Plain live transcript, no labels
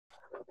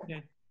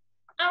Okay.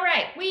 All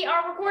right, we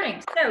are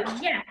recording. So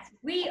yes,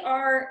 we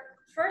are,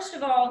 first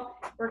of all,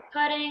 we're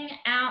cutting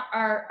out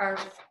our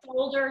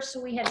folder. So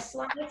we have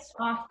sliced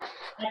off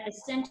at the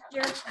center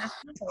half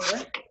the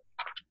folder.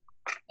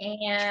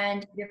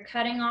 And you're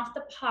cutting off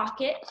the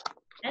pocket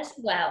as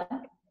well.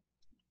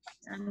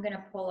 I'm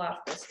gonna pull off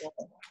this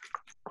little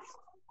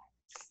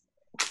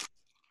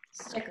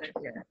sticker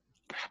here.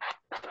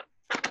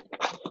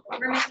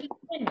 We're making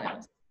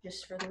pinwheels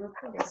just for the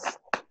recorders.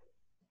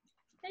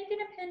 Making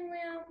a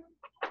pinwheel.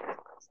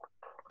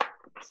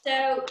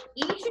 So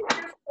each of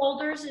your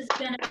folders is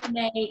going to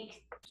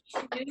make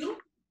 2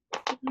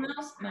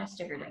 pinwheels. My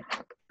sticker didn't.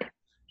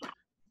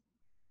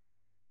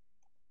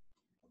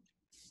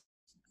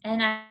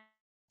 And I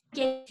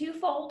get 2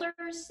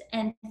 folders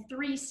and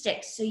 3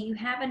 sticks, so you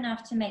have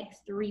enough to make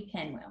 3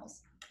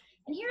 pinwheels.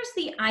 And here's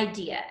the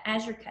idea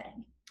as you're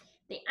cutting.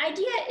 The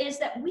idea is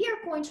that we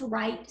are going to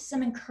write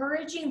some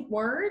encouraging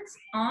words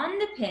on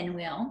the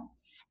pinwheel,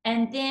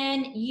 and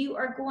then you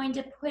are going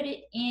to put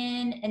it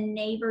in a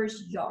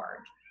neighbor's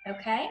yard,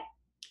 okay?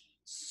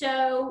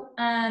 So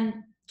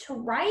to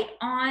write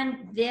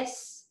on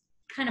this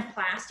kind of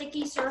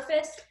plasticky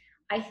surface,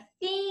 I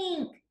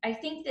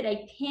think that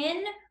a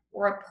pen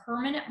or a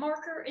permanent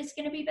marker is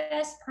going to be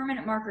best.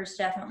 Permanent marker is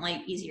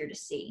definitely easier to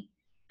see.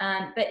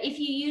 But if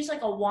you use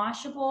like a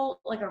washable,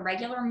 like a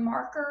regular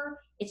marker,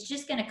 it's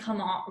just going to come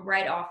off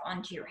right off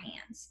onto your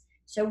hands.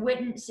 So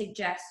wouldn't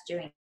suggest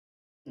doing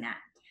that.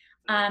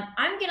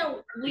 I'm going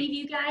to leave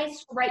you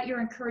guys to write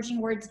your encouraging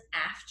words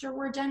after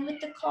we're done with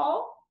the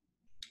call.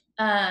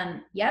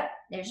 Yep,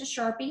 there's a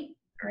Sharpie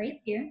right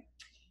here.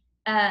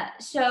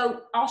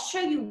 So I'll show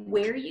you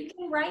where you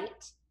can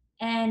write,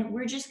 and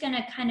we're just going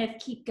to kind of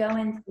keep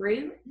going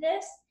through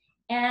this.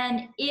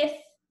 And if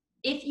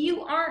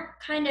you aren't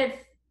kind of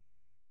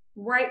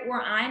right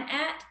where I'm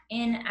at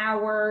in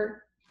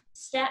our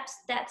steps,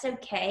 that's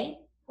okay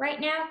right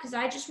now, because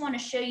I just want to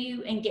show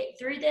you and get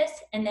through this,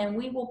 and then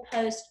we will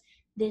post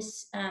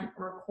this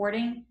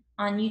recording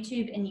on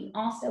YouTube, and you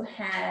also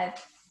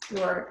have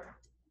your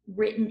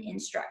written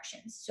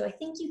instructions. So I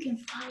think you can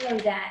follow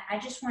that. I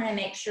just want to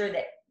make sure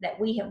that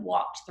we have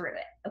walked through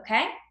it,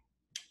 okay?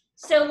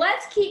 So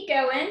let's keep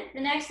going.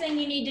 The next thing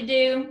you need to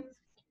do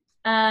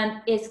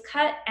is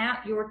cut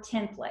out your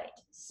template.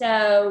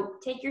 So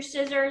take your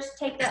scissors,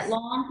 take that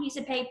long piece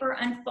of paper,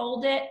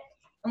 unfold it,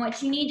 and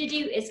what you need to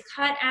do is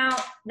cut out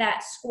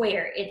that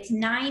square. It's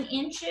 9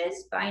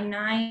 inches by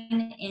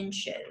 9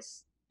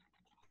 inches.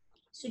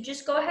 So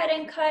just go ahead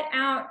and cut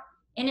out,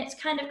 and it's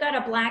kind of got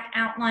a black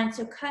outline,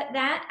 so cut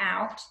that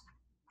out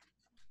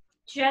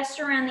just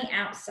around the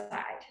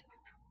outside.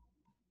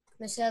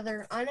 Miss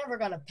Heather, I never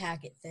got a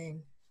packet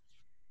thing.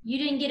 You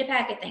didn't get a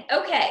packet thing.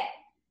 Okay.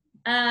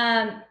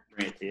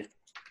 Right there.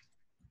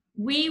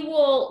 We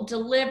will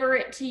deliver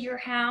it to your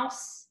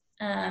house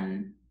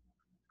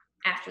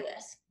after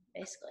this,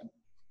 basically,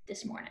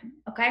 this morning,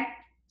 okay?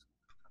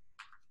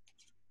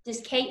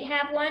 Does Kate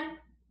have one?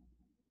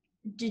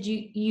 Did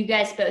you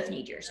guys both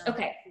need yours?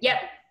 Okay,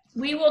 yep.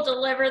 We will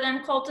deliver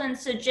them, Colton,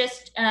 so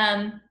just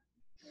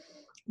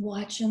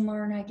watch and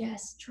learn, I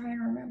guess. Try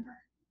and remember.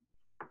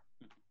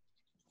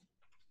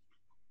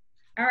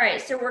 All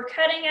right, so we're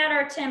cutting out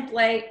our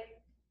template.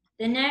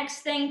 The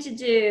next thing to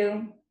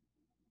do,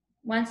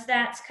 once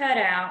that's cut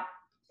out,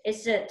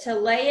 is to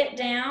lay it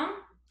down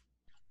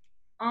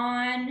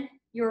on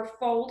your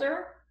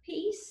folder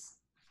piece.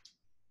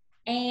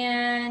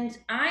 And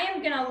I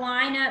am gonna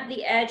line up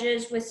the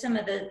edges with some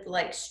of the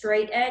like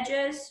straight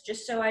edges,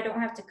 just so I don't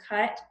have to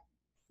cut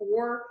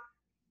 4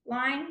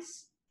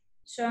 lines.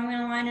 So I'm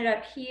gonna line it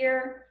up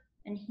here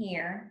and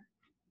here.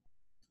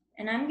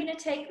 And I'm gonna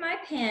take my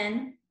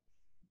pen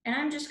and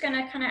I'm just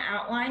gonna kind of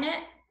outline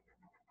it.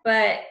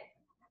 But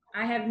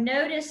I have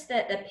noticed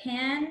that the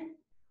pen,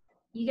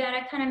 you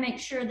gotta kind of make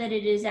sure that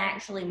it is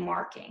actually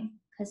marking,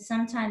 because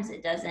sometimes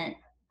it doesn't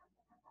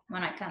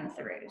when I come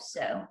through.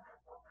 So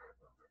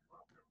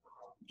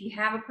if you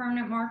have a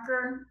permanent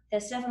marker,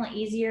 that's definitely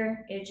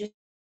easier. It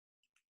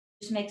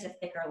just makes a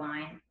thicker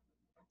line.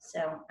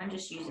 So I'm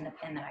just using the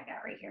pen that I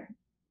got right here.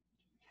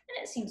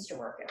 And it seems to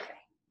work okay.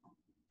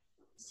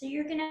 So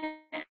you're gonna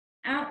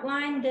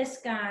outline this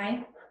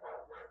guy.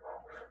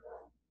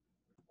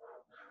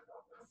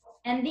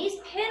 And these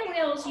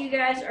pinwheels, you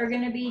guys, are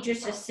gonna be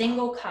just a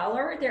single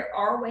color. There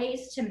are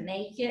ways to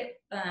make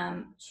it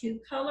 2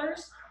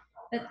 colors,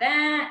 but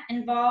that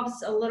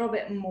involves a little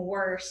bit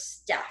more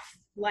stuff,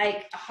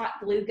 like a hot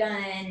glue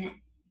gun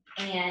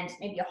and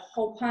maybe a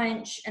hole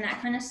punch and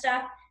that kind of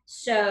stuff.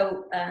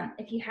 So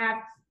if you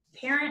have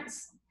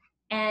parents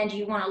and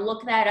you want to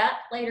look that up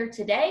later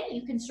today,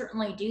 you can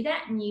certainly do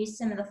that and use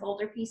some of the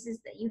folder pieces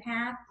that you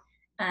have.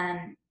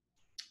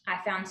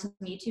 I found some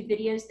YouTube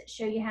videos that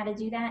show you how to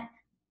do that,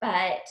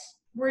 but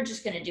we're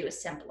just going to do a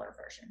simpler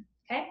version,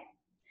 okay?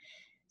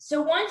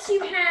 So once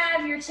you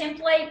have your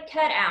template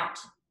cut out,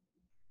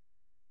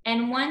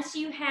 and once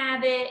you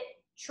have it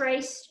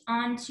traced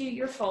onto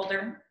your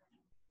folder,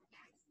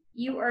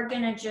 you are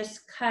gonna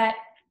just cut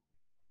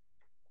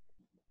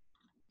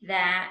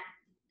that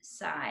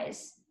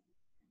size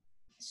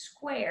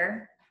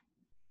square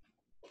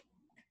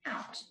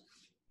out.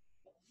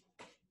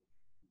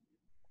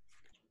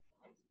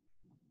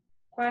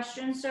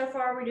 Questions so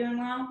far? Are we doing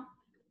well?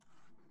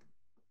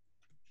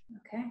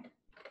 Okay.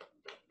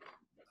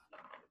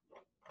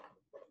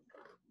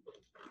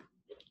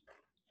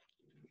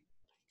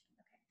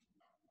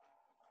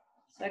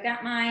 So I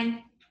got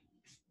mine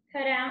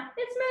cut out.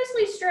 It's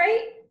mostly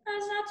straight.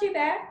 That's not too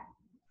bad.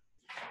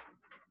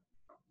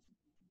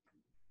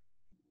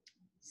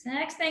 So the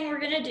next thing we're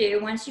gonna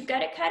do, once you've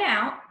got it cut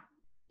out,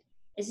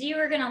 is you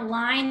are gonna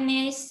line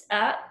this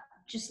up.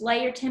 Just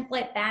lay your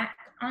template back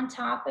on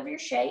top of your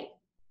shape.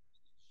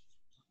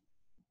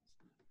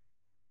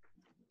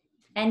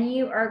 And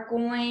you are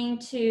going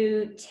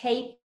to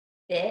tape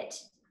it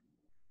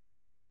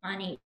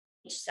on each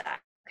side,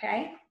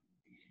 okay?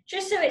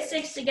 Just so it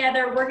sticks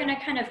together, we're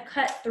gonna kind of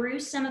cut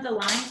through some of the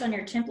lines on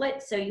your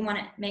template, so you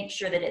wanna make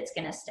sure that it's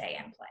gonna stay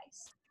in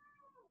place.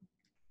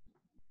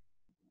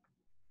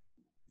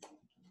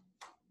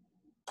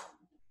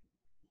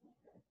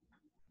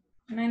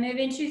 Am I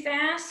moving too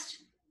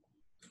fast?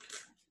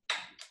 A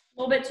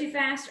little bit too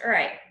fast? All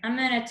right, I'm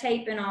gonna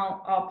tape and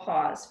I'll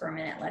pause for a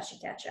minute, let you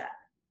catch up.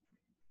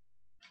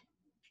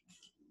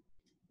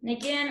 And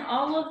again,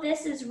 all of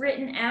this is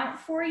written out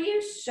for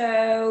you,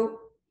 so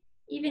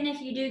even if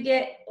you do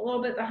get a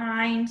little bit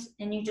behind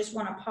and you just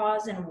wanna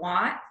pause and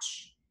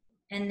watch,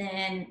 and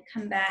then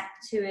come back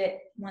to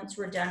it once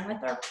we're done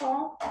with our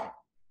call,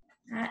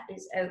 that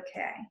is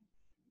okay.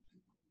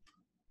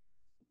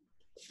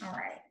 All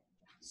right.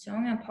 So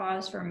I'm gonna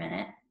pause for a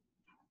minute.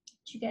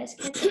 Did you guys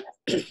catch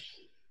it?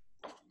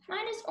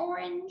 Mine is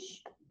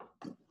orange.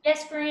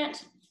 Yes,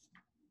 Grant?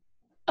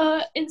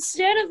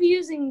 Instead of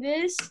using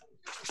this,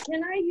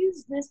 can I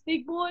use this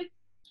big boy?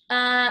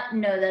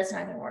 No, that's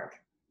not gonna work.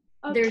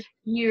 Okay.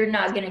 You're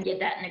not gonna get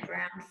that in the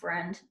ground,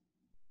 friend.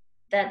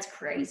 That's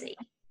crazy.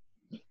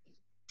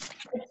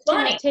 It's Can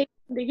I funny. tape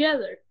them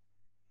together?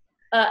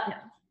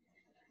 No.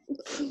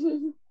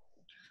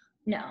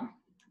 No.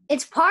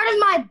 It's part of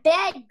my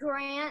bed,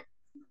 Grant.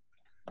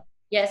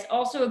 Yes,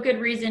 also a good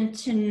reason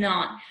to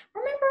not.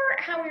 Remember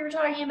how we were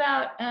talking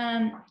about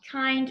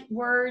kind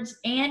words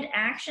and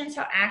actions,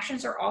 how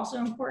actions are also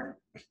important?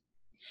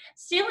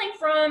 Stealing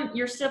from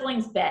your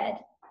sibling's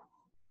bed,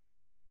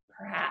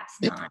 perhaps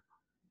not.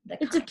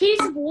 It's a piece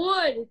of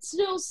wood. It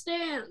still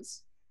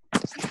stands.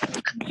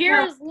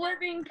 Here's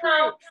living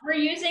proof. We're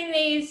using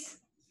these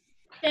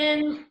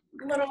thin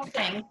little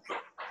things.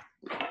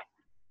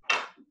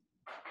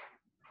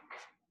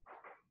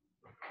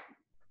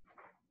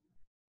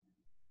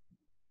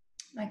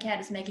 My cat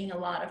is making a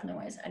lot of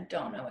noise. I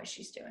don't know what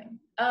she's doing.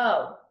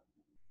 Oh,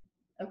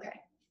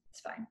 okay, it's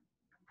fine.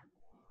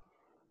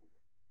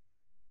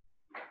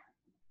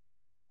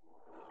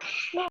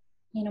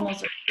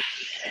 Animals are.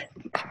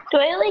 Do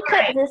I only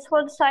cut this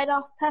one side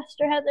off,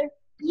 Pastor Heather?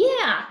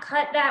 Yeah,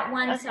 cut that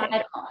one Okay.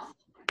 side off.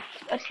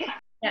 Okay.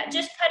 Yeah,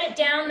 just cut it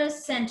down the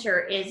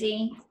center,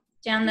 Izzy,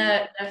 down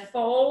the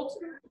fold,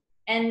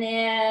 and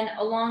then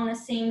along the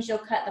seams, you'll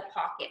cut the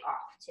pocket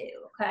off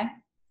too, okay?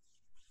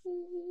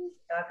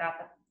 So I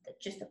got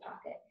just the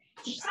pocket.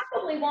 You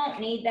probably won't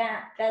need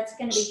that. That's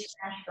gonna be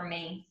trash for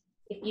me.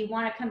 If you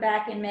wanna come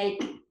back and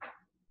make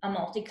a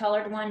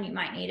multicolored one, you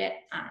might need it.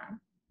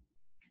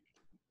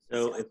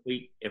 So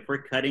if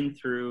we're cutting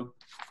through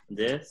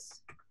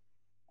this,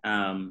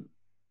 how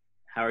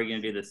are you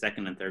gonna do the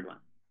second and third one?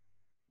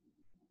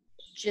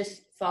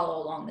 Just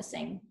follow along the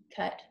same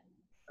cut.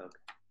 Okay.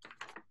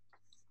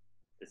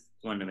 Just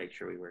wanted to make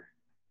sure we were.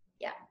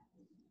 Yeah.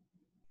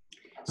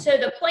 So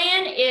the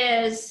plan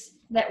is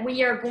that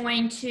we are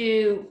going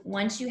to,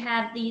 once you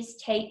have these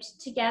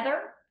taped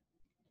together,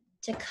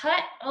 to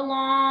cut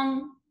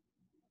along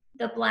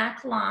the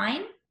black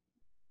line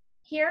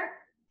here,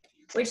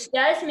 which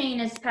does mean,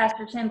 as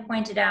Pastor Tim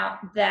pointed out,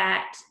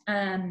 that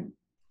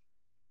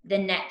the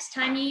next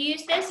time you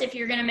use this, if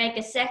you're gonna make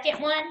a second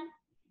one,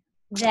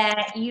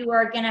 that you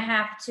are gonna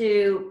have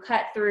to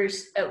cut through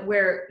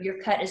where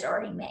your cut is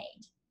already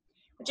made,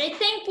 which I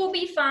think will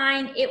be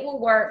fine. It will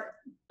work,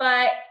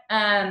 but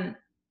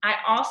I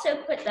also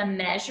put the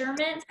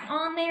measurements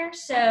on there.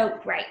 So,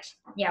 right,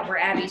 yeah, where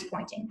Abby's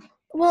pointing.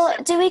 Well,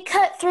 do we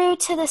cut through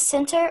to the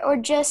center or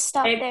just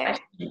stop Great there?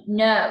 question.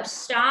 No,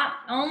 stop.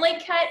 Only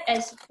cut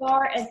as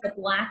far as the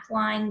black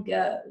line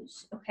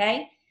goes,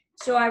 okay?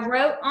 So I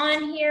wrote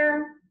on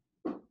here,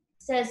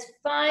 says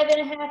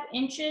 5.5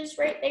 inches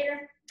right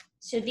there.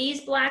 So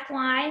these black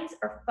lines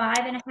are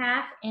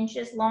 5.5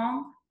 inches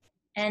long,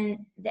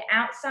 and the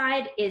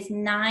outside is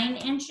 9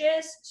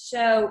 inches.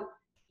 So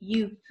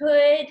you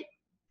could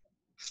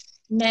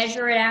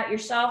measure it out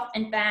yourself.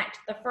 In fact,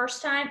 the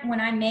first time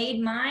when I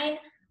made mine,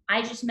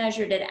 I just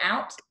measured it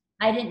out.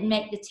 I didn't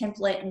make the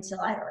template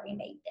until I'd already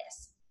made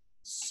this.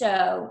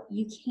 So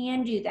you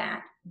can do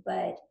that,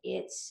 but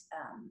it's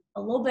a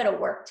little bit of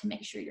work to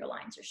make sure your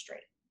lines are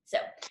straight. So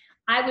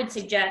I would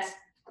suggest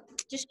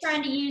just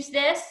trying to use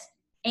this,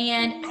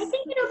 and I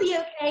think it'll be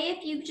okay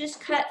if you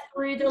just cut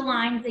through the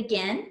lines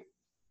again.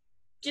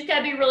 Just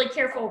gotta be really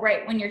careful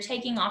right when you're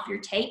taking off your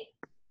tape.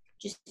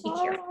 Just be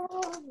careful.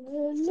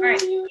 All right,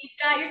 keep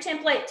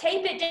template,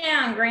 tape it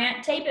down,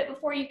 Grant. Tape it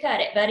before you cut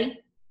it, buddy.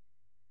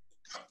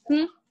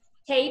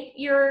 Tape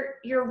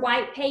your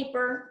white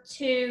paper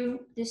to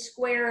the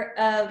square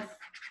of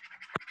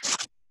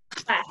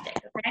plastic,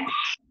 okay?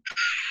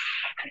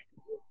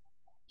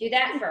 Do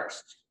that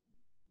first.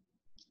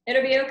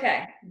 It'll be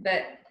okay,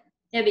 but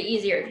it'll be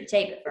easier if you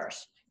tape it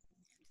first.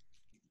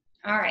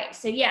 All right,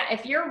 so yeah,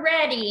 if you're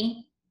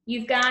ready,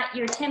 you've got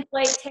your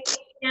template taped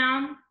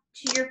down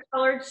to your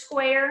colored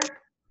square.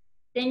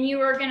 Then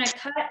you are gonna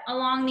cut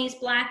along these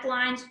black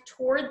lines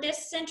toward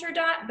this center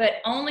dot, but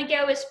only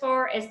go as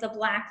far as the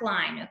black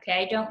line,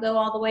 okay? Don't go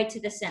all the way to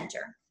the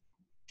center.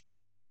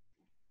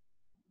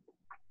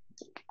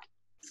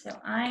 So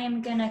I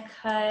am gonna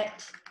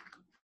cut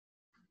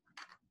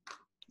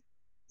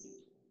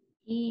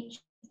each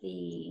of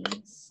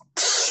these.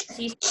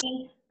 So you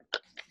see,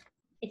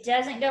 it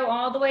doesn't go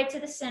all the way to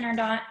the center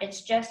dot,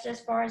 it's just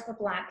as far as the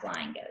black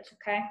line goes,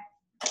 okay?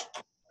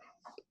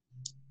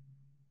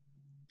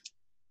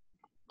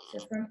 So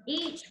from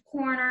each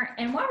corner,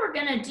 and what we're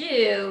gonna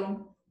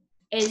do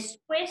is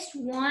twist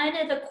one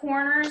of the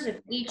corners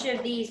of each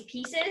of these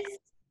pieces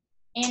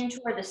in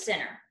toward the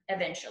center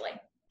eventually.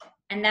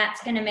 And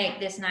that's gonna make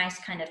this nice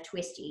kind of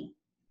twisty,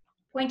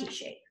 pointy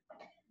shape.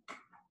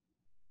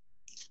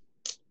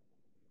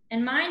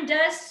 And mine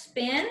does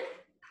spin,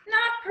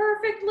 not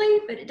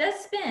perfectly, but it does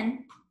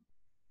spin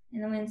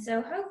in the wind.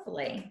 So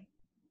hopefully,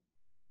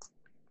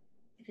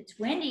 if it's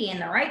windy in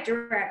the right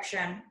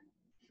direction,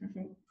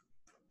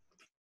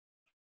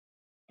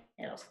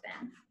 it'll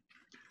spin.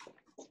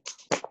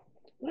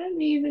 What am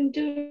I even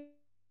doing?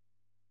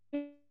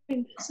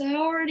 Because I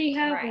already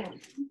have one.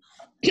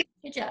 Good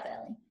job,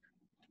 Ellie.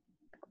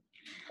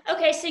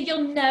 Okay, so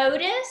you'll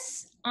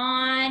notice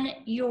on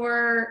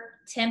your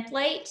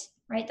template,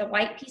 right, the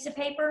white piece of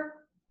paper,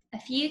 a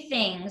few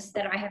things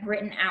that I have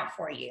written out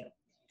for you.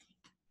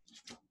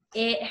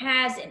 It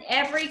has in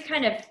every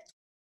kind of,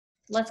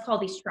 let's call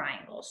these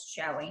triangles,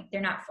 shall we?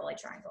 They're not fully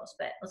triangles,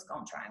 but let's call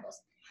them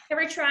triangles.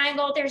 Every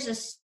triangle,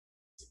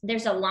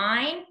 there's a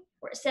line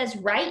where it says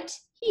right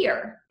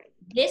here.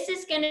 This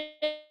is going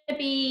to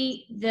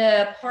be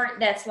the part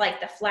that's like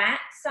the flat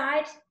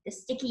side, the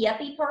sticky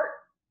uppy part,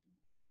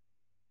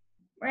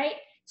 right?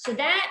 So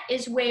that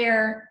is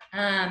where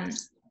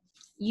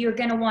you're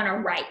going to want to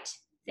write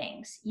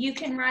things. You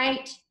can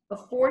write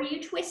before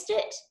you twist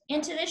it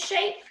into this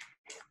shape,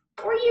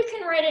 or you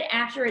can write it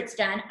after it's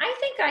done. I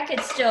think I could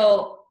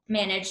still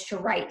manage to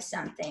write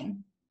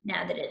something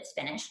now that it's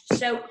finished.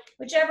 So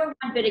whichever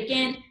one, but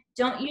again,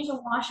 don't use a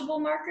washable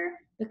marker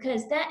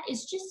because that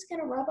is just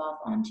gonna rub off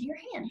onto your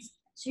hands.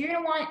 So you're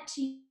gonna want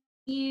to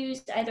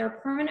use either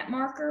a permanent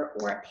marker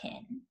or a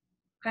pen,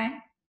 okay?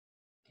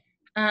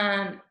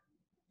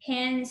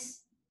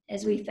 Pens,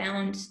 as we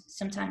found,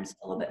 sometimes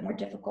a little bit more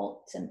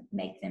difficult to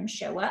make them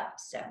show up,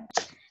 so.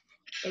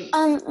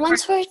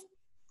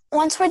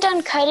 Once we're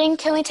done cutting,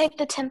 can we take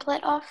the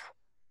template off?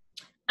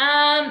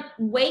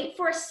 Wait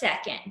for a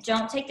second.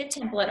 Don't take the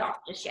template off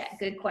just yet.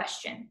 Good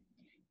question.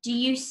 Do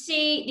you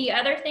see the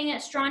other thing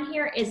that's drawn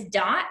here is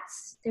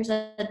dots? There's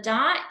a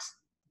dot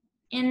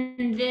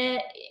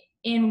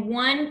in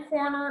one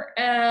corner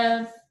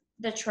of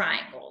the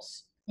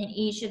triangles, in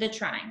each of the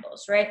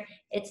triangles, right?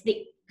 It's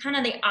the kind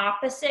of the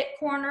opposite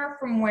corner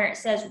from where it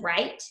says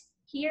right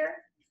here,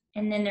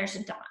 and then there's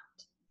a dot.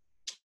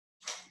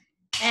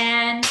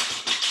 And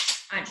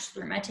I just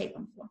threw my tape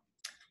on the floor.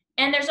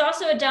 And there's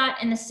also a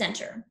dot in the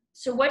center.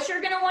 So what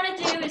you're gonna wanna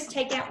do is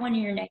take out one of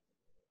your nails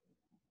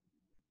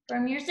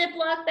from your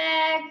Ziploc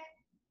bag,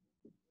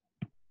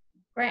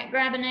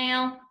 grab a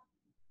nail.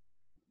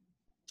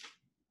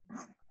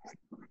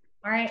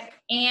 All right,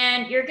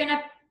 and you're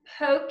gonna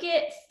poke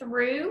it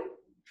through.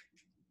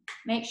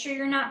 Make sure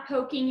you're not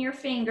poking your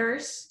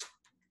fingers,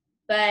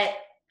 but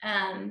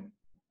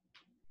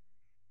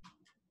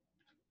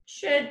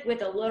should,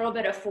 with a little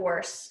bit of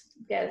force,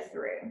 go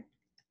through.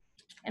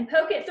 And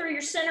poke it through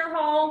your center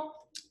hole.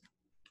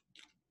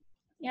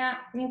 Yeah,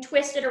 you can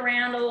twist it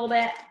around a little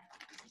bit.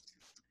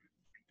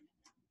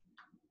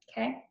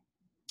 Okay.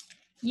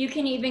 You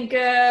can even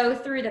go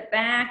through the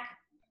back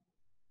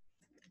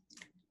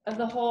of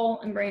the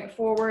hole and bring it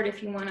forward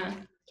if you want to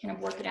kind of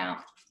work it out.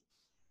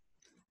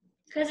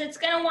 Because it's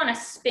going to want to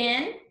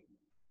spin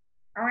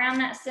around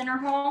that center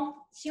hole.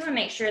 So you want to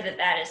make sure that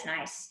that is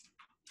nice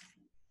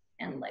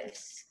and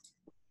loose.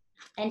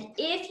 And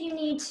if you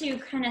need to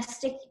kind of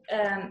stick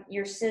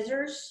your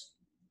scissors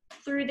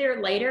through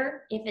there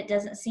later, if it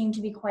doesn't seem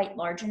to be quite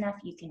large enough,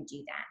 you can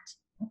do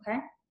that, okay?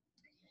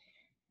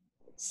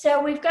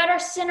 So we've got our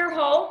center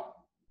hole.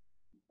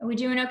 Are we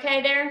doing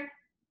okay there?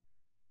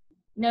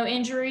 No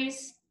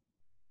injuries?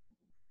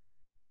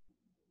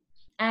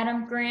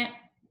 Adam, Grant?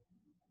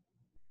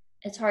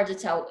 It's hard to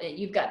tell.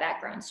 You've got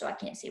background, so I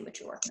can't see what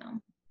you're working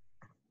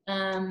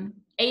on.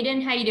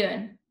 Aiden, how you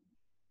doing?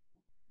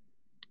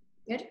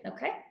 Good,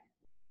 okay.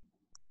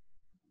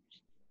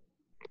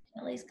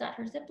 Ellie's got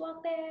her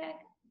Ziploc bag.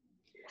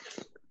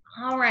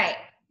 All right,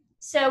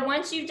 so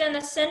once you've done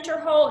the center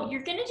hole,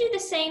 you're gonna do the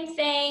same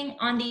thing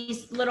on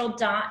these little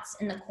dots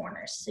in the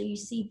corners. So you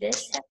see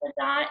this type of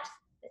dot,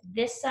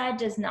 this side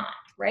does not,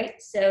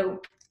 right?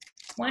 So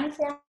one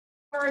corner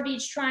of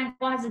each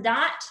triangle has a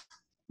dot.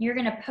 You're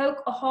gonna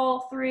poke a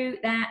hole through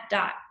that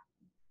dot.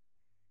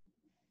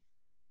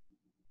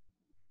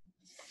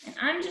 And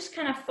I'm just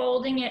kind of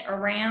folding it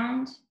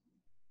around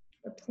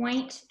the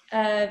point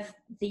of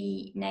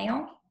the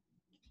nail.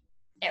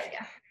 There we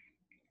go.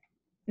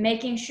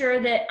 Making sure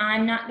that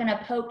I'm not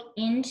gonna poke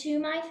into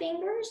my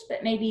fingers,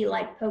 but maybe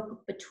like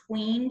poke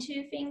between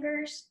two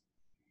fingers.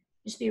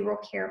 Just be real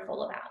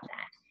careful about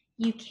that.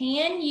 You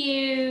can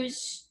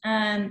use,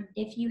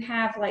 if you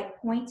have like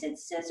pointed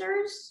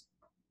scissors,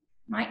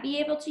 might be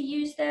able to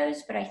use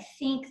those, but I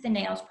think the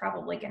nail's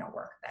probably gonna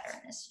work better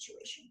in this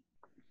situation.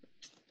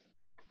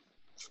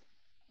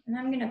 And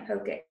I'm gonna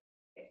poke it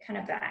kind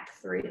of back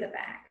through the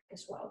back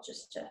as well,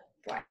 just to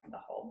flatten the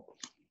hole.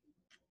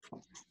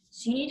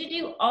 So you need to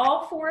do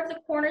all 4 of the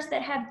corners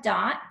that have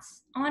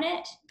dots on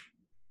it.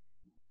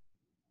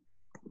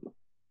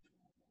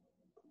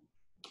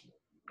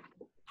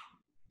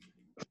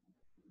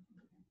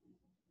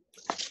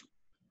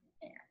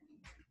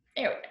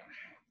 There we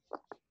go.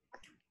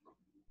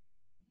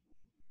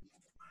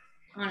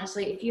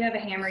 Honestly, if you have a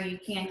hammer, you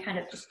can kind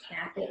of just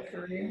tap it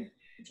through,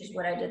 which is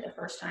what I did the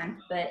first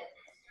time, but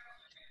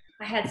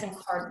I had some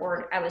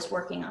cardboard I was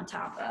working on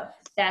top of.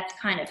 That's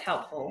kind of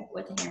helpful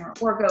with a hammer,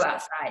 or go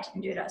outside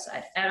and do it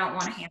outside. I don't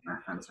want a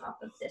hammer on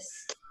top of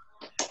this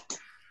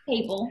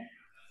table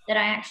that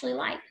I actually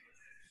like.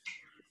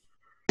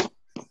 I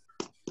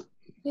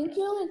think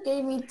you only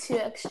gave me 2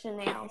 extra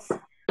nails.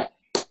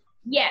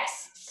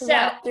 Yes, So so I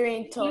have 3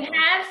 in total. you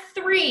have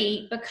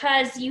 3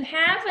 because you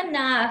have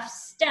enough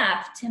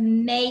stuff to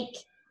make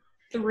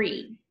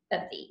 3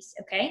 of these,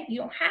 okay?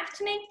 You don't have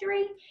to make 3,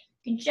 you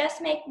can just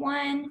make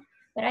 1,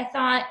 but I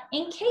thought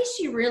in case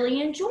you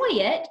really enjoy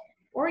it,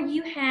 or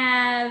you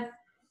have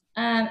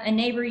a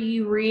neighbor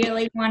you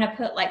really want to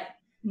put like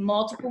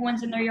multiple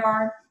ones in their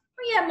yard,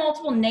 or you have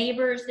multiple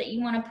neighbors that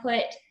you want to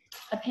put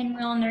a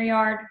pinwheel in their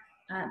yard,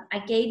 I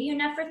gave you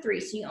enough for 3,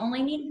 so you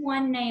only need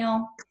 1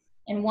 nail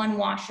and 1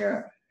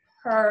 washer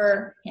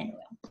per pinwheel.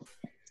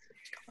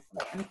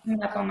 I'm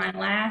coming up on my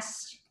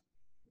last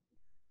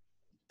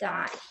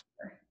dot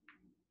here.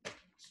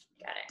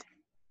 Got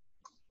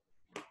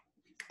it.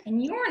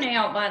 And your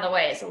nail, by the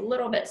way, is a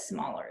little bit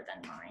smaller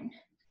than mine.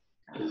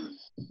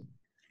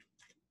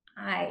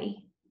 I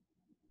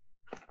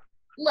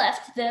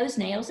left those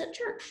nails at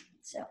church,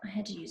 so I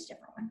had to use a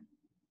different one,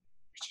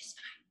 which is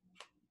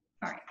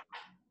fine. All right.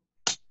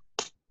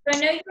 So I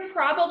know you're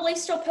probably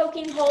still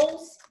poking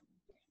holes.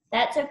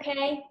 That's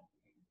okay.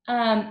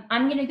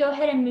 I'm gonna go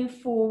ahead and move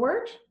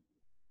forward.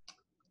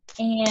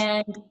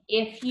 And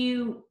if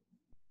you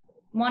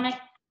wanna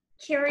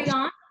carry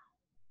on,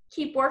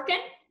 keep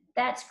working,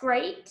 that's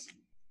great.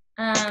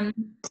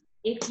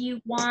 If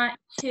you want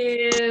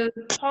to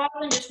pause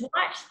and just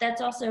watch,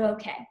 that's also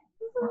okay.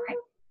 All right.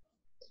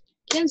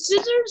 Can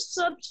scissors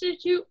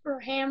substitute for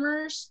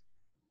hammers?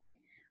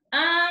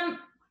 I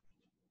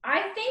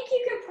think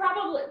you can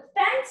probably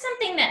find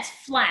something that's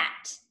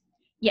flat.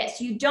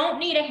 Yes, you don't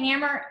need a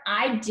hammer.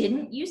 I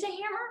didn't use a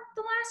hammer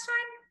the last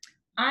time.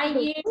 I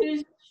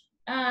used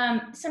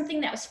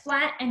something that was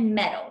flat and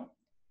metal.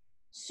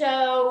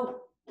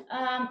 So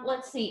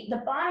let's see, the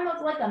bottom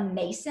of like a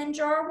mason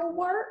jar will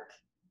work.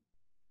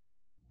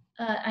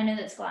 I know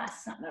that's glass,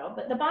 it's not metal,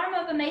 but the bottom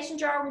of a mason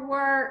jar would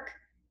work.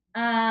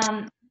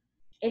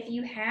 If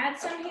you had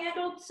some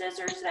handled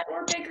scissors that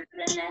were bigger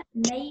than this,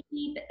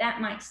 maybe, but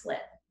that might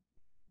slip.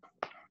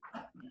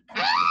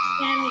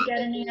 Sam, you got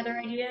any other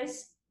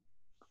ideas?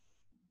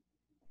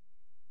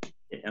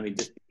 I mean,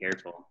 just be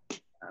careful.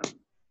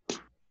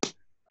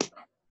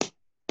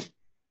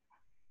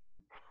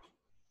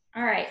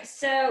 All right,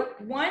 so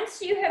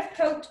once you have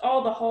poked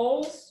all the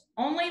holes,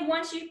 only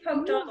once you've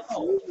poked all the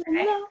holes,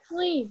 okay? Not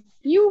bleed.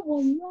 You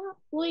will not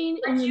bleed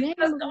in Once the you've name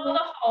poked of all the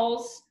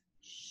holes,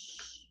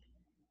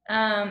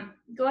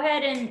 go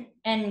ahead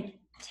and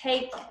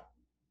take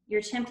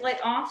your template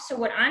off. So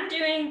what I'm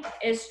doing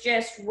is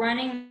just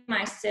running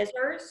my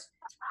scissors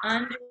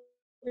underneath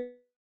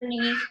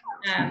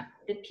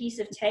the piece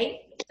of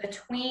tape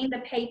between the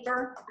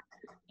paper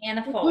and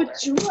the folder.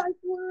 Put your right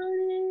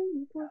one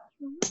in.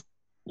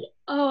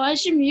 Oh, I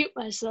should mute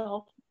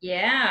myself.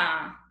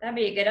 Yeah, that'd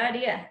be a good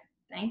idea.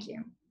 Thank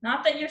you.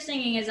 Not that your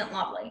singing isn't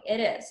lovely. It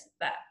is,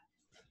 but.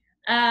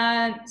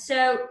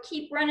 So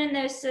keep running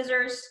those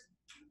scissors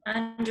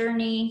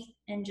underneath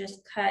and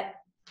just cut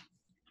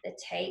the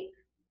tape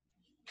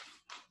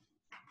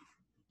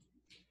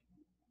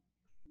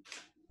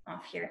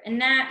off here.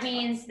 And that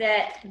means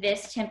that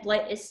this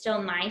template is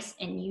still nice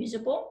and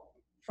usable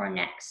for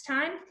next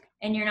time.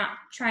 And you're not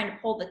trying to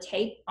pull the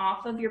tape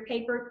off of your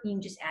paper. You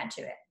can just add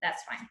to it.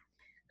 That's fine.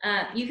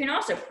 You can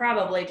also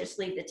probably just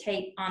leave the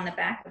tape on the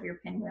back of your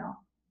pinwheel,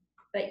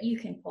 but you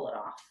can pull it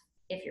off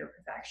if you're a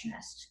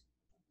perfectionist,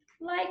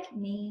 like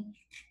me.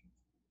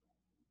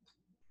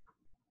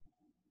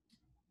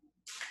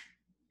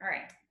 All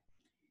right.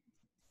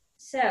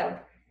 So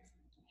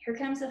here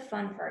comes the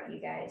fun part,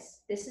 you guys.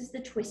 This is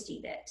the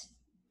twisty bit.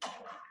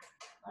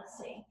 Let's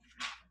see.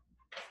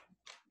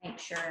 Make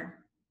sure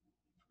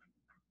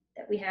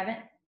that we haven't.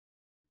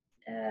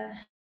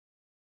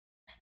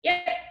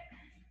 Yep,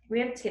 we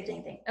haven't skipped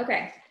anything.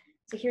 Okay,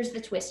 so here's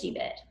the twisty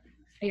bit.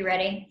 Are you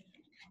ready?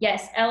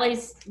 Yes,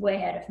 Ellie's way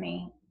ahead of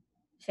me.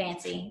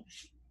 Fancy.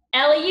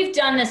 Ellie, you've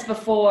done this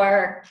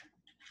before.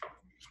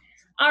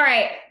 All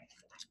right,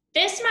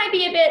 this might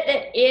be a bit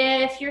that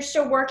if you're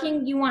still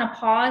working, you want to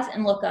pause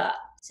and look up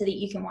so that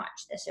you can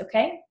watch this,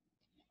 okay?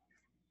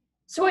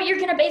 So what you're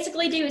gonna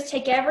basically do is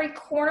take every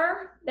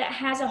corner that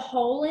has a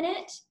hole in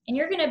it, and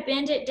you're gonna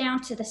bend it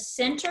down to the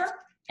center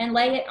and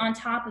lay it on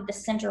top of the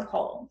center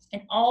hole.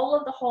 And all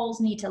of the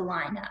holes need to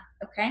line up,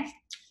 okay?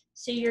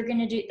 So you're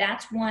gonna do,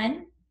 that's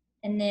one,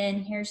 and then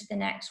here's the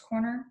next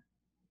corner,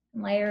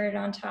 and layer it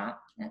on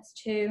top, that's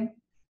two.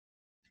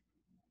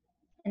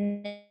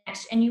 And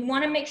next, and you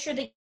wanna make sure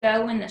that you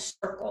go in the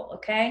circle,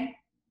 okay?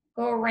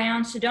 Go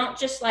around, so don't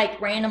just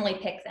like randomly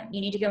pick them. You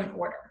need to go in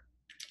order.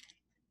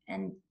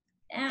 And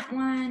that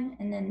one,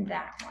 and then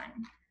that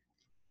one.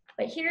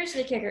 But here's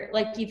the kicker,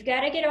 like you've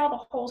got to get all the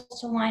holes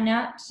to line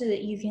up so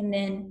that you can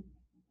then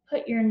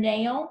put your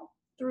nail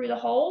through the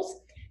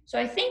holes. So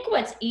I think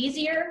what's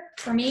easier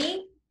for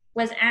me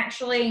was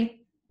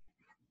actually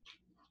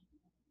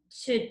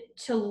to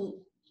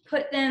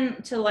put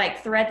them, to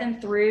like thread them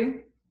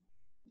through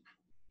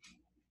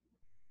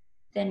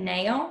the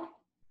nail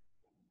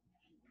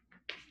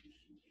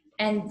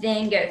and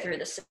then go through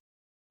the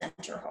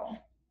center hole.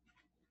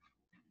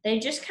 They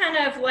just kind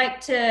of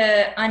like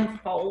to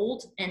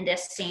unfold, and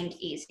this seemed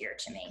easier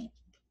to me.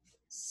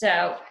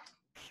 So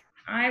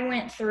I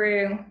went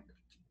through,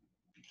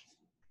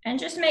 and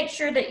just make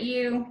sure that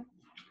you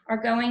are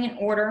going in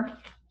order.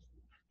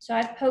 So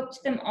I've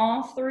poked them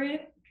all through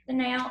the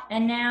nail,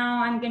 and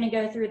now I'm gonna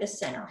go through the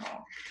center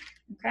hole,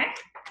 okay?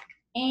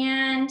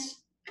 And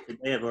Did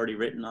they have already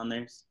written on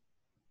theirs?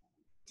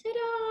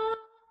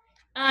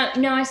 ta-da!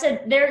 No, I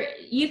said there,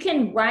 you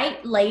can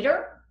write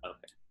later.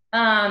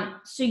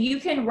 So you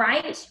can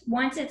write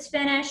once it's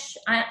finished.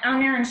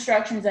 On your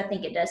instructions, I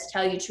think it does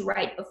tell you to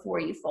write before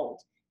you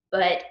fold,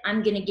 but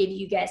I'm gonna give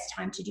you guys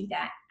time to do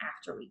that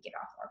after we get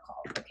off our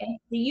call, okay?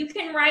 So you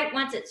can write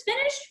once it's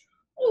finished,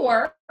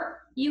 or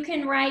you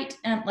can write,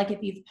 like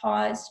if you've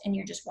paused and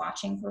you're just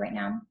watching for right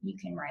now, you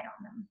can write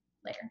on them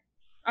later.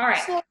 All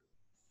right, So,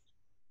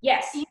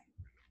 yes.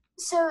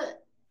 so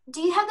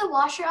do you have the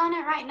washer on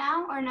it right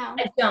now or no?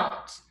 I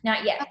don't,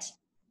 not yet.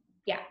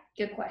 Yeah,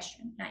 good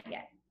question, not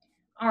yet.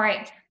 All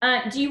right,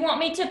 do you want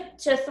me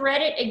to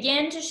thread it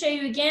again to show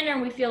you again, or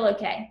we feel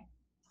okay?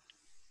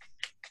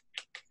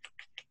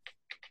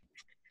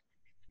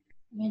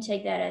 I'm gonna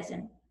take that as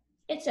in,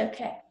 it's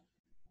okay.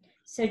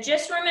 So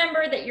just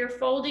remember that you're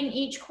folding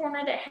each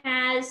corner that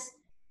has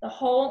the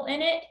hole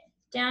in it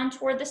down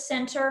toward the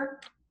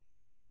center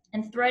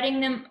and threading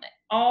them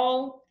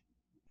all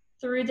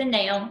through the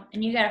nail,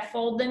 and you gotta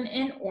fold them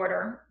in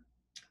order.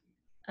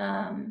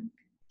 And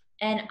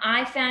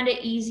I found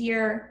it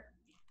easier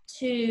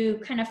to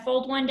kind of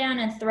fold one down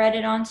and thread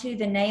it onto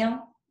the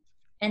nail,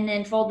 and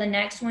then fold the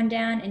next one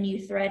down and you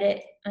thread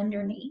it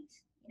underneath,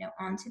 you know,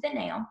 onto the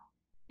nail,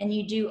 and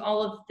you do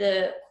all of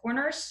the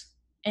corners,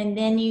 and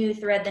then you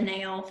thread the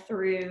nail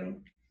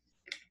through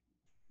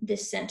the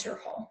center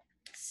hole.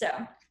 So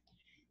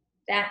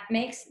that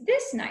makes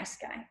this nice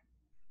guy.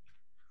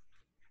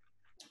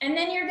 And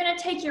then you're gonna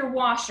take your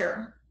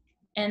washer,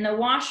 and the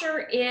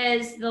washer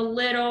is the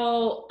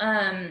little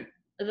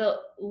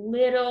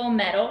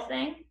metal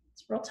thing.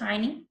 It's real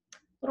tiny,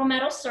 little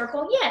metal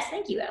circle. Yes,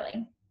 thank you,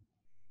 Ellie.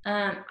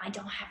 I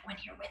don't have one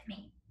here with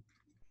me.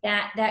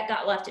 That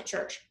got left at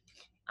church.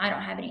 I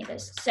don't have any of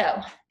those.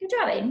 So good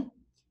job, Aiden.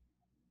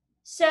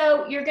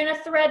 So you're gonna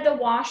thread the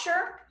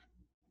washer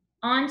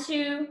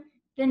onto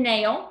the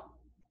nail,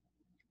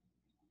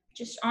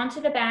 just onto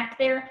the back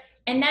there,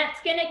 and that's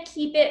gonna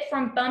keep it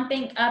from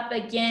bumping up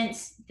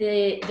against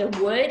the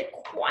wood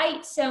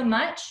quite so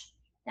much.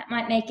 That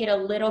might make it a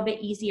little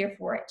bit easier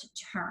for it to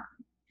turn,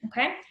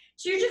 okay?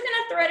 So you're just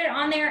gonna thread it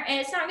on there, and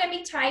it's not gonna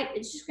be tight,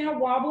 it's just gonna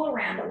wobble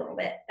around a little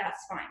bit,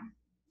 that's fine.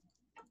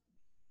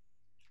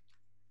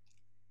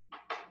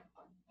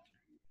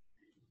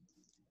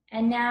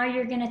 And now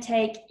you're gonna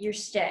take your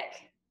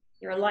stick,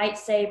 your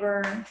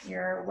lightsaber,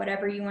 your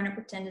whatever you wanna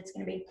pretend it's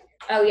gonna be.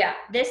 Oh yeah,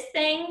 this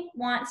thing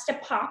wants to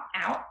pop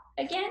out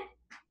again.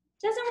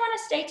 Doesn't wanna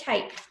stay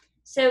tight.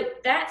 So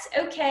that's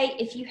okay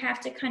if you have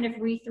to kind of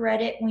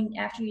rethread it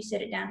after you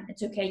set it down.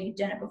 It's okay, you've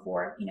done it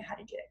before, you know how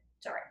to do it,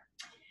 it's all right.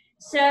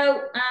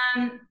 So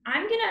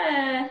I'm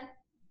gonna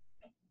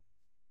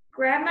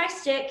grab my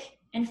stick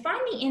and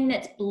find the end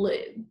that's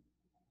blue.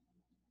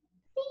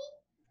 See,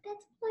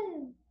 that's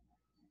blue.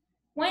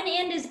 One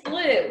end is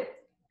blue.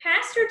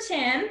 Pastor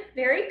Tim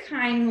very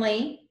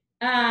kindly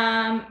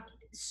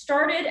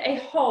started a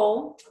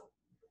hole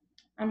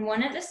on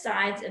one of the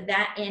sides of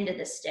that end of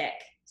the stick.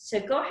 So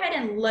go ahead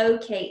and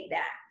locate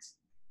that.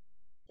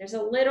 There's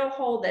a little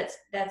hole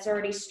that's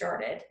already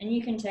started, and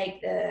you can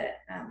take the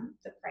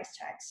price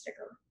tag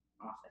sticker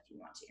off if you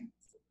want to,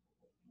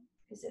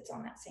 because it's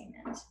on that same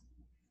end.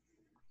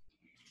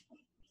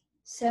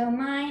 So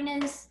mine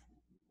is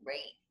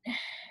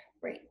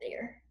right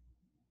there.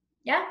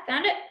 Yeah,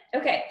 found it?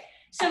 Okay,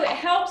 so it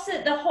helps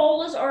that the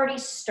hole is already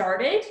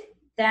started.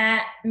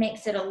 That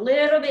makes it a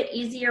little bit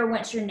easier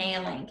once you're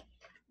nailing.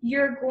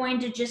 You're going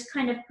to just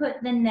kind of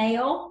put the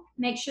nail,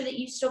 make sure that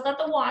you still got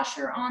the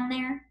washer on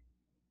there,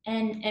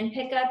 and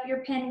pick up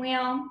your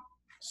pinwheel,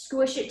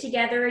 squish it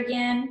together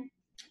again,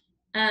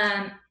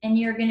 and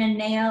you're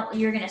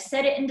gonna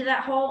set it into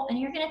that hole, and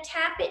you're gonna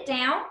tap it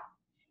down,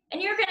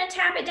 and you're gonna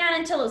tap it down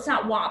until it's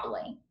not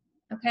wobbly,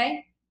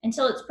 okay?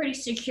 Until it's pretty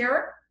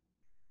secure.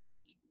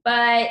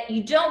 But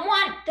you don't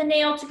want the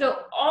nail to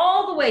go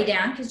all the way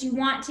down because you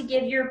want to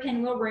give your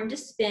pinwheel room to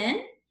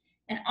spin,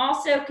 and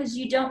also because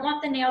you don't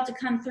want the nail to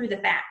come through the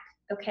back,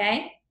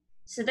 okay?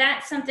 So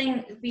that's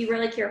something to be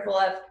really careful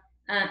of.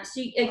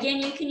 So again,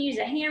 you can use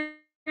a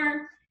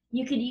hammer.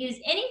 You could use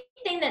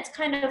anything that's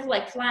kind of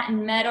like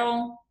flattened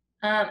metal.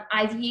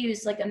 I've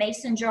used like a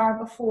mason jar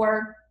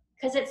before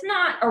because it's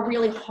not a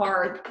really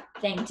hard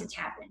thing to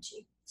tap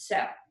into.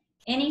 So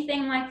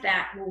anything like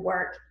that will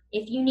work.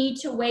 If you need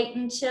to wait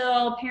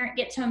until a parent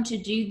gets home to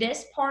do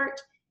this part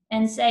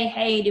and say,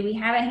 hey, do we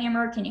have a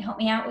hammer? Can you help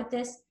me out with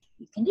this?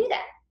 You can do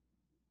that.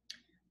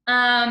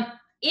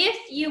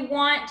 If you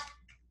want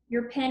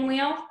your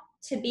pinwheel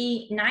to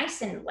be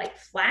nice and like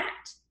flat,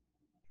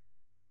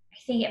 I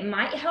think it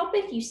might help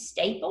if you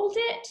stapled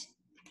it,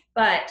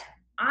 but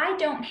I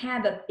don't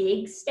have a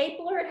big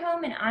stapler at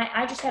home, and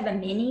I just have a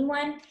mini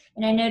one,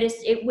 and I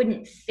noticed it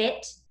wouldn't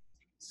fit.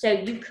 So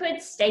you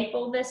could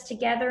staple this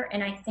together,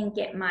 and I think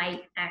it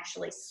might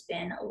actually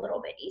spin a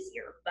little bit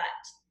easier,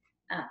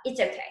 but it's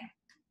okay.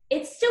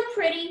 It's still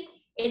pretty.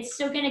 It's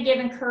still going to give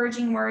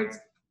encouraging words,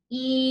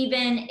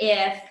 even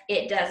if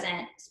it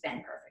doesn't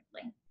spin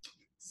perfectly.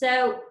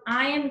 So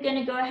I am going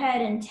to go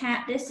ahead and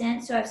tap this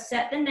in. So I've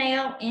set the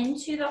nail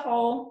into the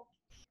hole,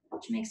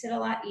 which makes it a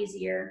lot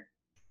easier.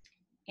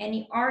 And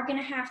you are going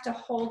to have to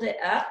hold it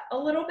up a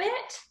little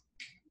bit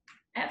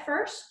at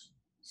first.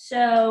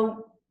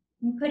 So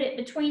you put it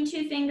between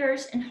two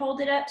fingers and hold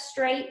it up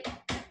straight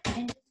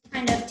and just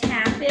kind of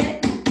tap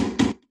it.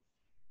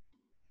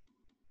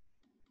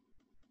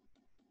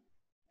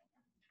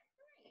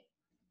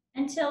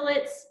 Until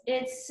it's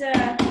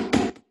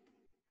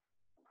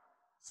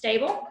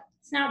stable.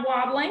 It's not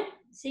wobbling.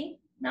 See,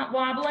 not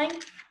wobbling.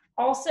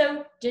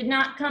 Also, did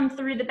not come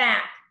through the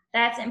back.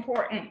 That's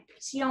important.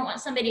 So you don't want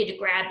somebody to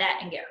grab that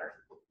and get hurt.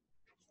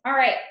 All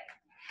right.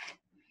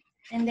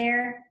 And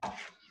there.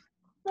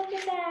 Look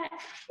at that.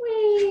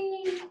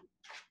 Whee!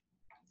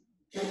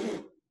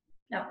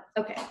 No,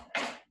 okay.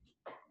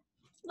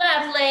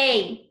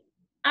 Lovely.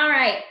 All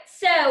right,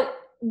 so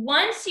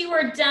once you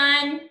are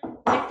done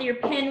with your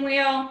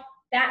pinwheel,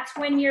 that's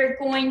when you're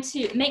going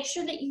to make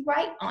sure that you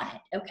write on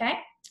it, okay?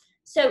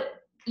 So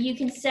you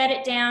can set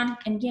it down,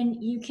 and again,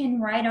 you can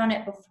write on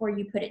it before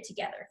you put it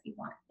together if you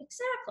want.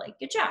 Exactly,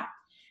 good job.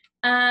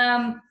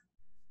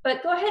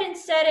 But go ahead and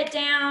set it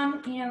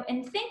down, you know,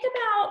 and think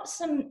about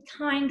some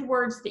kind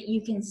words that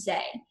you can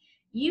say.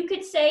 You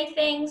could say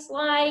things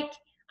like,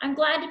 I'm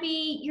glad to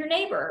be your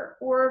neighbor,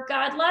 or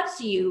God loves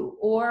you,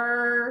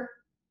 or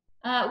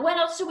what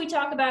else do we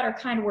talk about are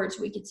kind words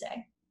we could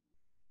say?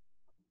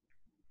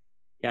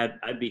 Yeah,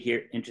 I'd be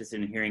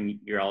interested in hearing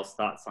your all's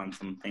thoughts on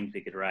some things we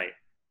could write.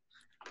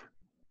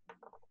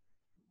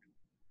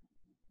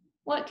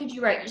 What could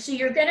you write? So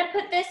you're gonna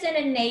put this in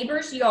a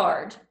neighbor's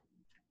yard.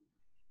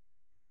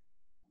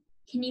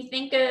 Can you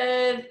think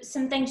of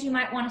some things you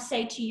might want to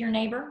say to your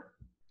neighbor?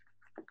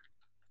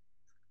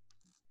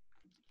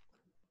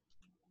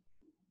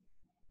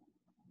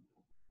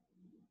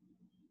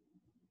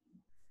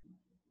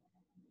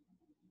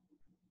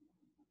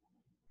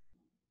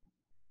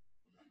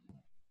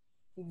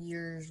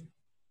 You're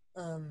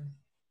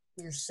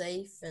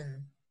safe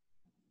and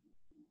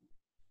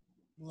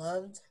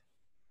loved.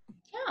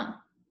 Yeah,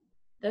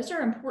 those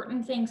are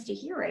important things to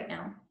hear right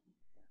now.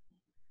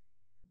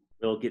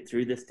 We'll get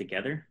through this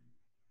together.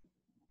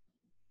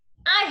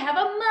 I have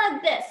a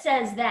mug that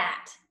says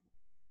that.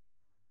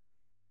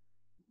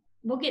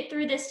 We'll get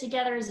through this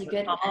together is a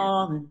good one.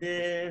 All in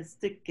this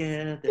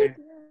together.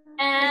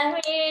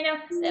 And we know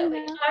that we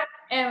are,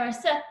 and we're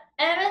so,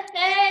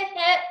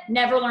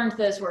 never learned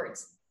those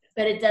words,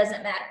 but it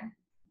doesn't matter.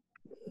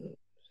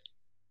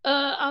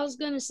 I was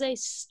gonna say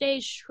stay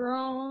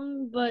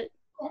strong, but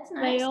That's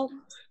nice. fail.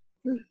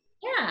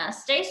 Yeah,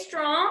 stay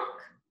strong.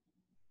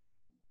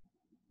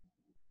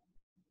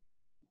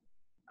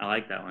 I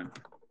like that one.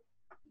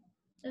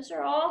 Those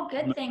are all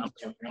good things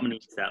to I'm gonna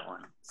use that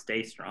one.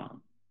 Stay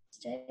strong.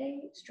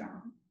 Stay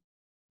strong.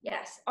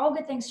 Yes, all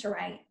good things to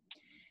write.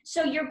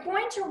 So you're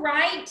going to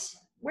write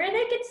where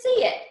they could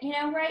see it, you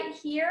know, right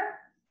here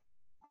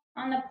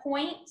on the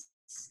points.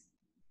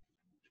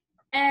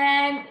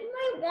 And you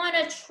might want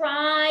to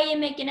try and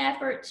make an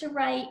effort to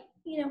write,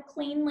 you know,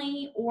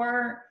 cleanly,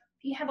 or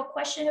if you have a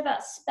question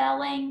about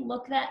spelling,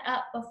 look that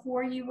up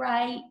before you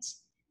write.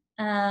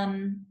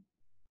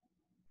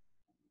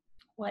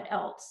 What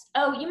else?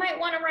 Oh, you might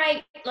want to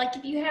write, like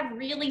if you have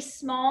really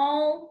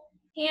small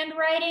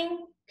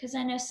handwriting, because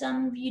I know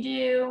some of you do,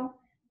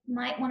 you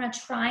might want to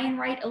try and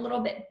write a little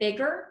bit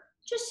bigger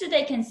just so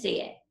they can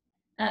see it.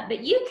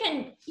 But you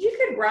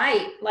could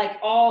write like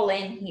all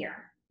in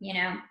here, you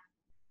know.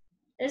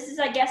 This is,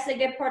 I guess, a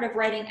good part of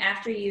writing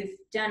after you've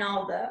done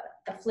all the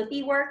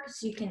flippy work,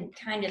 so you can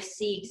kind of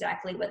see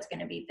exactly what's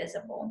going to be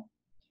visible.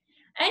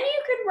 And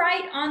you could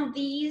write on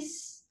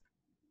these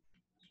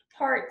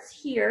parts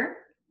here.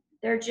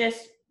 They're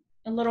just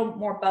a little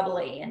more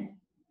bubbly and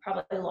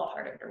probably a little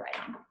harder to write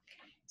on.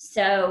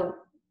 So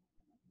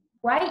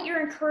write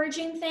your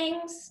encouraging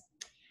things,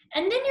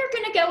 and then you're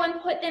going to go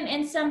and put them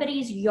in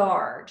somebody's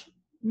yard.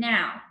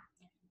 Now,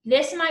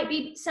 this might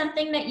be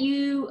something that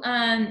you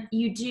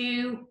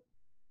do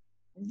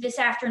this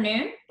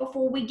afternoon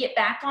before we get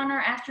back on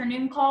our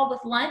afternoon call with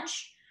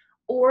lunch,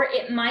 or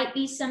it might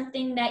be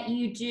something that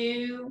you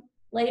do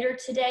later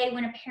today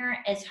when a parent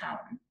is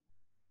home.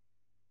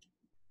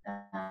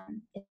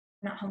 If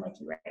not home with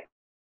you, right?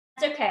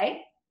 That's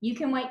okay. You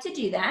can wait to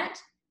do that.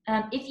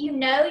 If you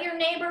know your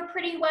neighbor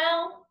pretty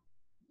well,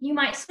 you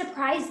might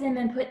surprise them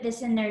and put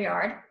this in their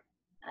yard.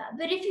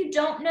 But if you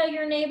don't know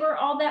your neighbor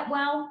all that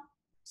well,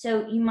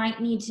 so you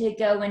might need to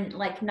go and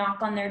like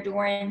knock on their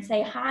door and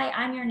say, hi,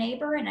 I'm your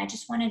neighbor and I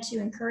just wanted to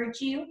encourage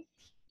you.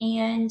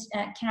 And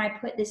can I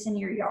put this in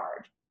your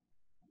yard?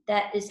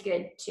 That is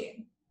good too.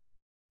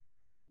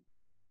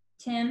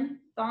 Tim,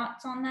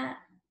 thoughts on that?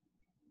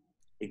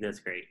 I think that's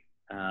great.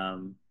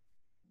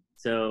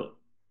 So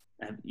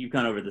you've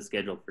gone over the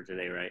schedule for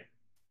today, right?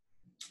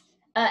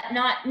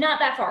 Not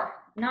that far,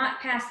 not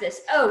past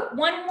this. Oh,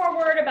 one more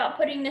word about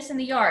putting this in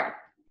the yard.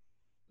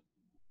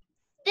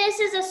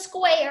 This is a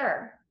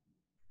square.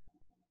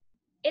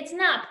 It's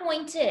not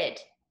pointed.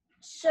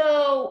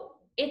 So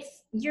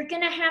you're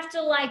gonna have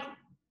to like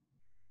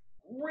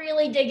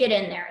really dig it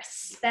in there,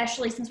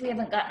 especially since we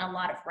haven't gotten a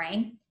lot of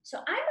rain. So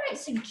I might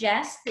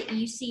suggest that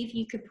you see if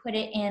you could put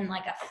it in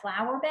like a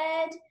flower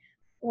bed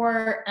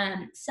or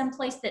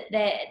someplace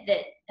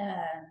that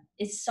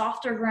is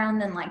softer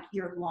ground than like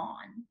your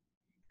lawn,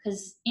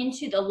 because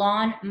into the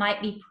lawn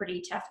might be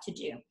pretty tough to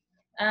do.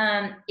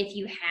 If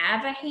you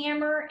have a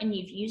hammer and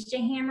you've used a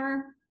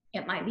hammer,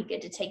 it might be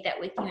good to take that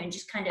with you and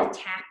just kind of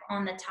tap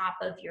on the top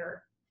of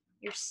your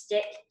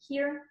stick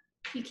here,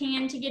 if you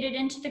can, to get it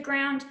into the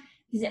ground,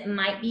 because it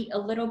might be a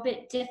little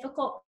bit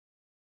difficult,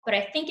 but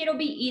I think it'll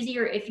be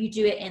easier if you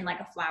do it in like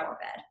a flower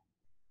bed,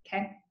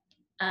 okay?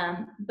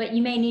 But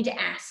you may need to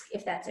ask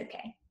if that's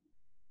okay.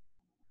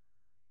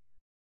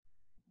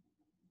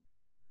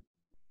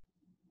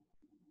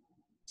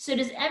 So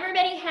does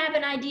everybody have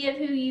an idea of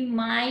who you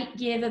might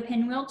give a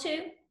pinwheel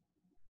to?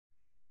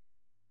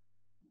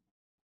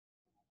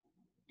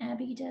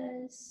 Abby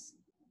does.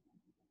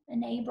 A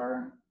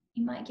neighbor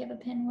you might give a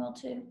pinwheel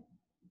to?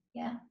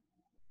 Yeah.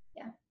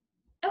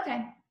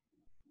 Okay,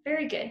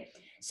 very good.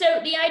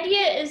 So the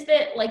idea is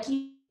that like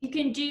you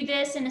can do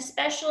this, and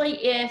especially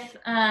if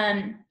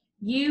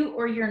you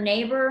or your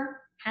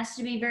neighbor has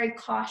to be very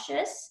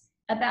cautious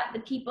about the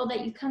people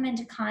that you come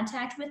into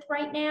contact with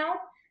right now.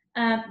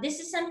 This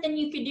is something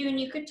you could do, and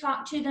you could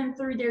talk to them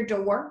through their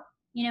door,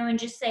 you know, and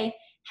just say,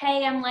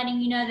 hey, I'm letting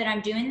you know that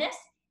I'm doing this,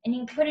 and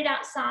you can put it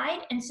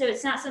outside, and so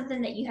it's not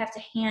something that you have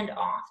to hand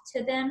off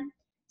to them.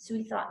 So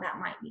we thought that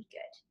might be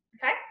good,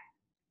 okay?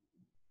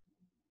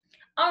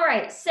 All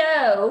right,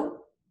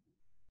 so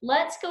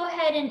let's go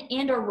ahead and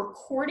end our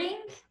recording,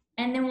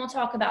 and then we'll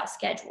talk about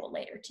schedule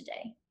later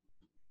today.